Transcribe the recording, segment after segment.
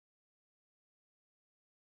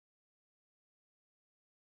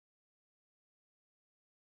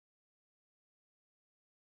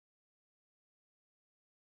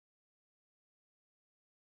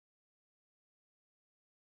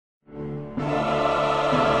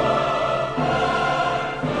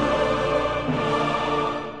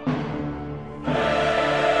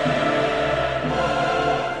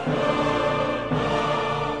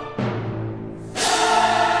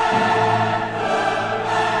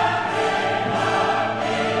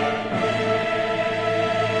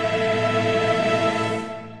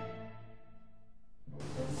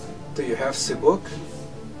autographs the book?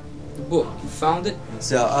 The book, you found it?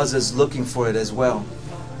 There are others looking for it as well.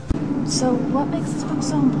 So what makes this book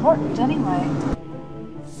so important anyway?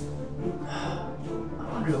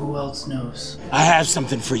 I wonder who else knows. I have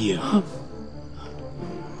something for you.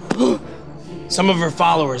 Some of her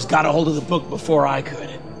followers got a hold of the book before I could.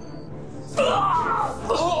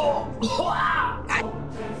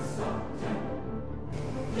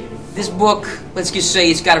 This book, let's just say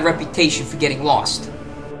it's got a reputation for getting lost.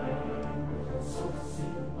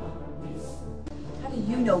 How do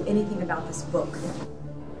you know anything about this book?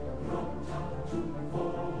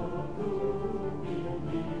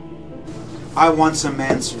 I want some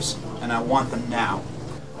answers, and I want them now.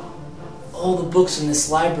 All the books in this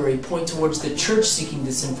library point towards the church seeking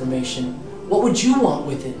this information. What would you want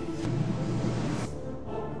with it?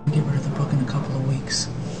 Get rid of the book in a couple of weeks.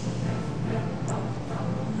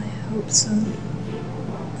 I hope so.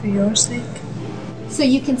 For your sake. So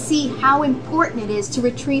you can see how important it is to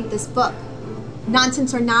retrieve this book.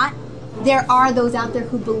 Nonsense or not, there are those out there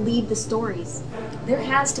who believe the stories. There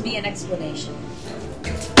has to be an explanation.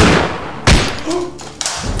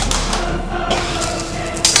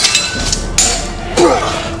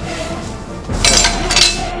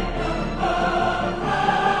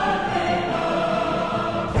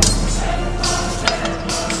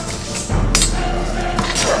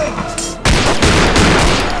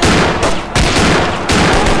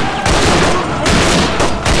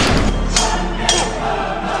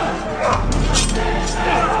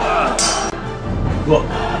 Book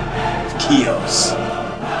of Chios.